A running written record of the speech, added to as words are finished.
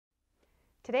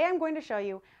Today I'm going to show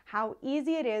you how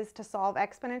easy it is to solve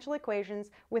exponential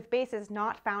equations with bases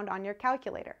not found on your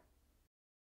calculator.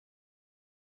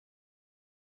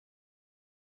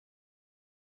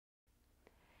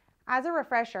 As a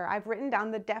refresher, I've written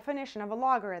down the definition of a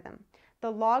logarithm.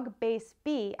 The log base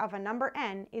b of a number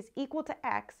n is equal to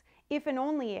x if and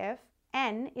only if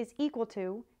n is equal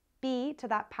to b to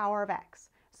that power of x.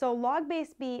 So log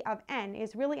base b of n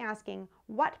is really asking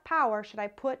what power should I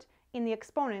put in the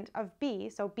exponent of b,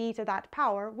 so b to that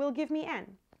power will give me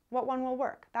n. What one will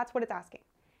work? That's what it's asking.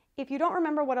 If you don't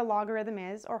remember what a logarithm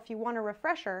is, or if you want a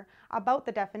refresher about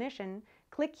the definition,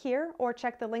 click here or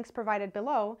check the links provided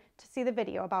below to see the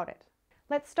video about it.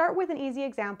 Let's start with an easy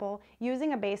example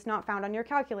using a base not found on your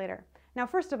calculator. Now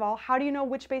first of all, how do you know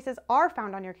which bases are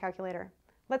found on your calculator?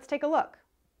 Let's take a look.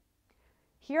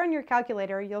 Here on your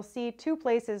calculator, you'll see two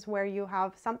places where you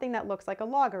have something that looks like a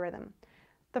logarithm.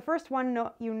 The first one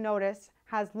you notice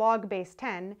has log base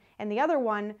 10, and the other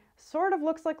one sort of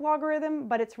looks like logarithm,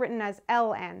 but it's written as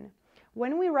ln.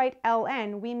 When we write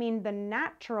ln, we mean the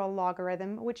natural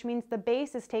logarithm, which means the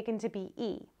base is taken to be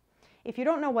e. If you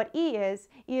don't know what e is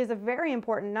a very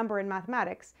important number in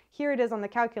mathematics. Here it is on the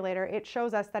calculator. It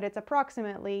shows us that it's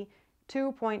approximately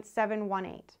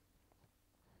 2.718.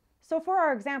 So for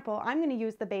our example, I'm going to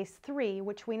use the base 3,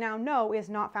 which we now know is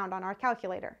not found on our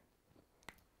calculator.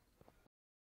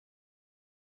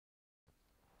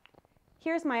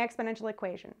 Here's my exponential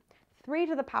equation. 3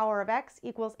 to the power of x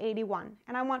equals 81,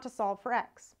 and I want to solve for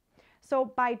x. So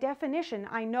by definition,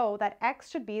 I know that x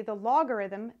should be the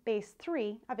logarithm base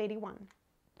 3 of 81.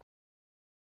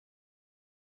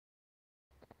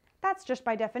 That's just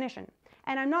by definition.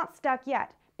 And I'm not stuck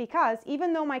yet, because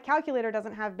even though my calculator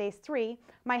doesn't have base 3,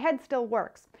 my head still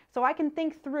works. So I can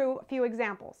think through a few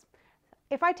examples.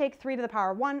 If I take 3 to the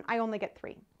power of 1, I only get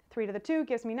 3. 3 to the 2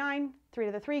 gives me 9, 3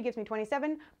 to the 3 gives me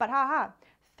 27, but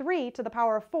 3 to the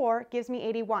power of 4 gives me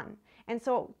 81. And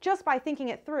so just by thinking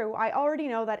it through, I already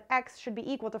know that x should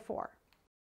be equal to 4.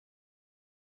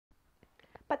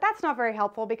 But that's not very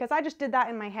helpful because I just did that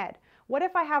in my head. What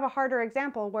if I have a harder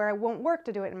example where it won't work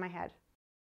to do it in my head?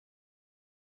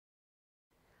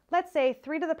 Let's say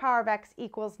 3 to the power of x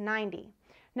equals 90.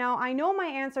 Now I know my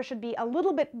answer should be a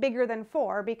little bit bigger than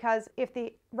 4 because if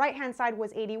the right-hand side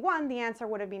was 81, the answer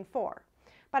would have been 4.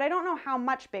 But I don't know how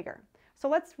much bigger. So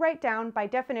let's write down by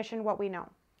definition what we know.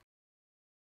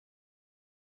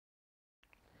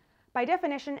 By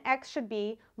definition, x should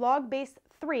be log base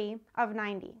 3 of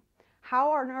 90.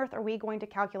 How on earth are we going to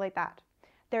calculate that?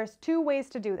 There's two ways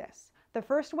to do this. The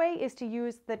first way is to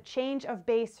use the change of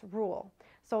base rule.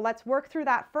 So let's work through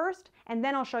that first, and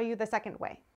then I'll show you the second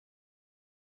way.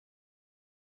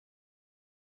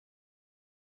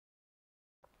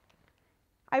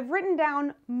 I've written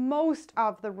down most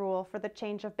of the rule for the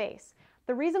change of base.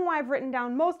 The reason why I've written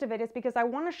down most of it is because I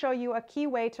want to show you a key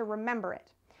way to remember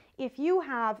it. If you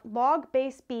have log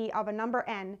base b of a number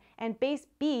n, and base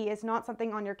b is not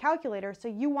something on your calculator, so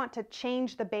you want to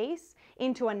change the base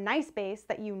into a nice base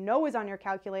that you know is on your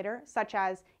calculator, such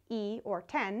as e or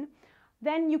 10,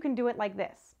 then you can do it like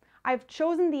this. I've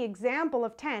chosen the example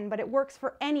of 10, but it works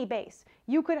for any base.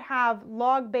 You could have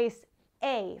log base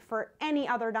a for any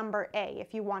other number a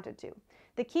if you wanted to.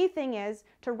 The key thing is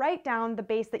to write down the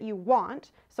base that you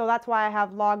want, so that's why I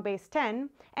have log base 10,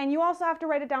 and you also have to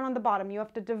write it down on the bottom. You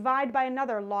have to divide by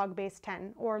another log base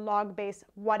 10, or log base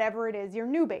whatever it is your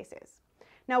new base is.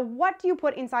 Now what do you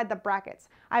put inside the brackets?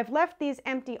 I've left these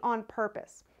empty on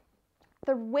purpose.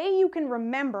 The way you can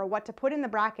remember what to put in the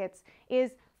brackets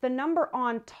is the number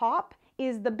on top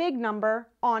is the big number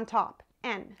on top,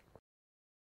 n.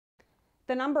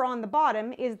 The number on the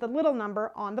bottom is the little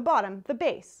number on the bottom, the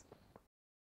base.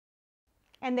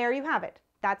 And there you have it.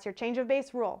 That's your change of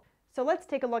base rule. So let's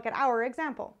take a look at our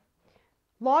example.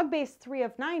 Log base 3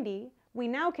 of 90, we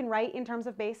now can write in terms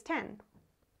of base 10.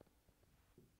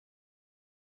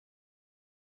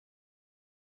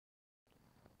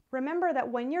 Remember that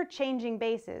when you're changing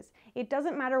bases, it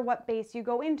doesn't matter what base you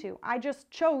go into. I just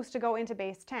chose to go into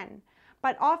base 10.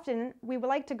 But often we would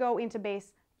like to go into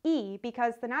base e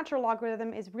because the natural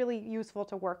logarithm is really useful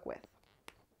to work with.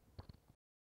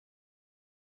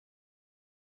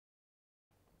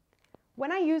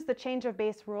 When I use the change of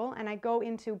base rule and I go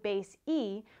into base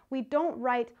e, we don't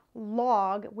write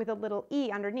log with a little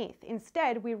e underneath.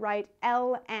 Instead, we write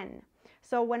ln.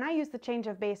 So when I use the change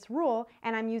of base rule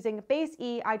and I'm using base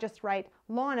e, I just write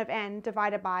ln of n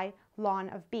divided by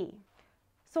ln of b.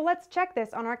 So let's check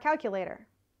this on our calculator.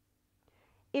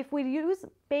 If we use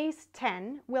base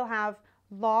 10, we'll have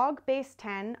log base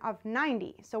 10 of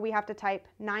 90. So we have to type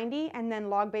 90 and then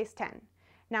log base 10.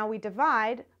 Now we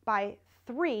divide by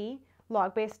 3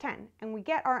 log base 10, and we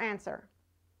get our answer.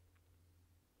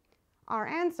 Our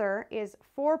answer is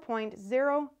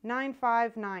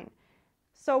 4.0959.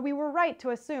 So we were right to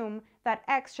assume that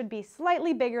x should be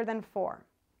slightly bigger than 4.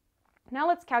 Now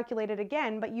let's calculate it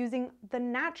again, but using the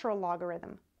natural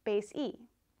logarithm, base e.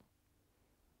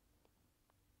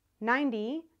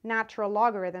 90 natural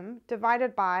logarithm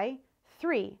divided by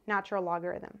 3 natural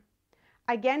logarithm.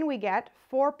 Again, we get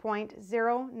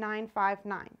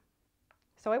 4.0959.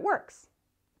 So it works.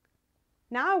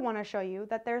 Now I want to show you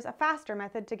that there's a faster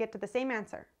method to get to the same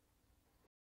answer.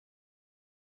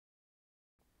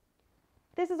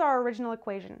 This is our original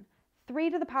equation. 3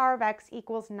 to the power of x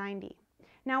equals 90.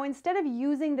 Now instead of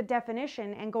using the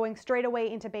definition and going straight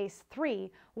away into base 3,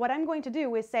 what I'm going to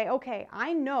do is say, okay,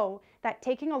 I know that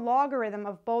taking a logarithm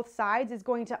of both sides is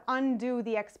going to undo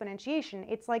the exponentiation.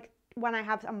 It's like when I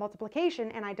have a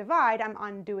multiplication and I divide, I'm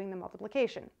undoing the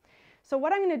multiplication. So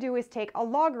what I'm going to do is take a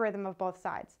logarithm of both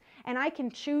sides, and I can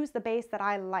choose the base that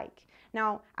I like.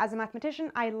 Now, as a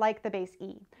mathematician, I like the base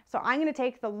e. So I'm going to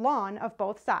take the ln of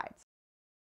both sides.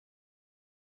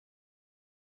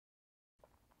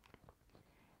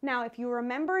 Now, if you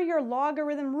remember your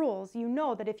logarithm rules, you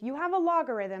know that if you have a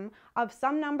logarithm of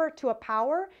some number to a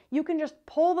power, you can just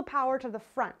pull the power to the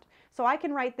front. So I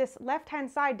can write this left-hand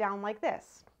side down like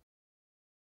this.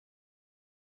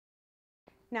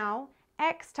 Now,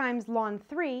 x times ln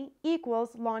 3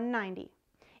 equals ln 90.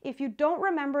 If you don't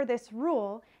remember this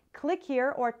rule, click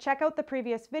here or check out the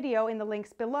previous video in the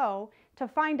links below to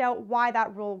find out why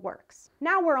that rule works.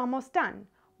 Now we're almost done.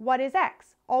 What is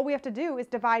x? All we have to do is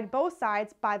divide both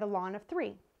sides by the ln of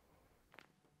 3.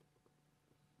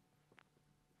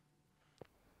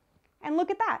 And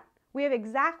look at that. We have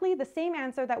exactly the same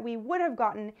answer that we would have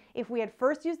gotten if we had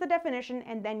first used the definition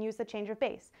and then used the change of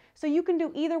base. So you can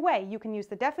do either way. You can use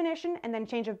the definition and then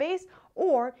change of base,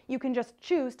 or you can just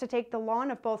choose to take the ln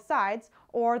of both sides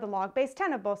or the log base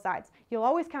 10 of both sides. You'll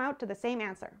always come out to the same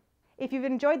answer. If you've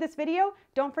enjoyed this video,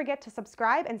 don't forget to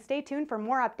subscribe and stay tuned for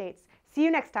more updates. See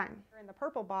you next time. In the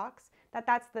purple box,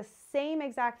 that's the same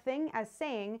exact thing as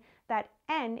saying that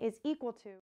n is equal to